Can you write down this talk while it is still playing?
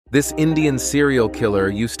This Indian serial killer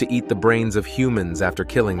used to eat the brains of humans after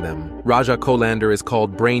killing them. Raja Kolander is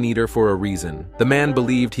called Brain Eater for a reason. The man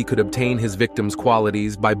believed he could obtain his victims'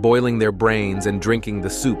 qualities by boiling their brains and drinking the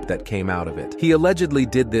soup that came out of it. He allegedly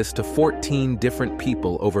did this to 14 different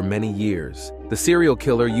people over many years. The serial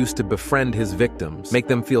killer used to befriend his victims, make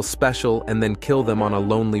them feel special, and then kill them on a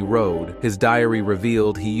lonely road. His diary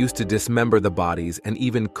revealed he used to dismember the bodies and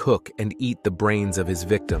even cook and eat the brains of his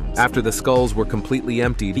victims. After the skulls were completely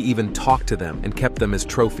emptied, he even talked to them and kept them as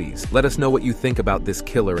trophies. Let us know what you think about this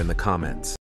killer in the comments.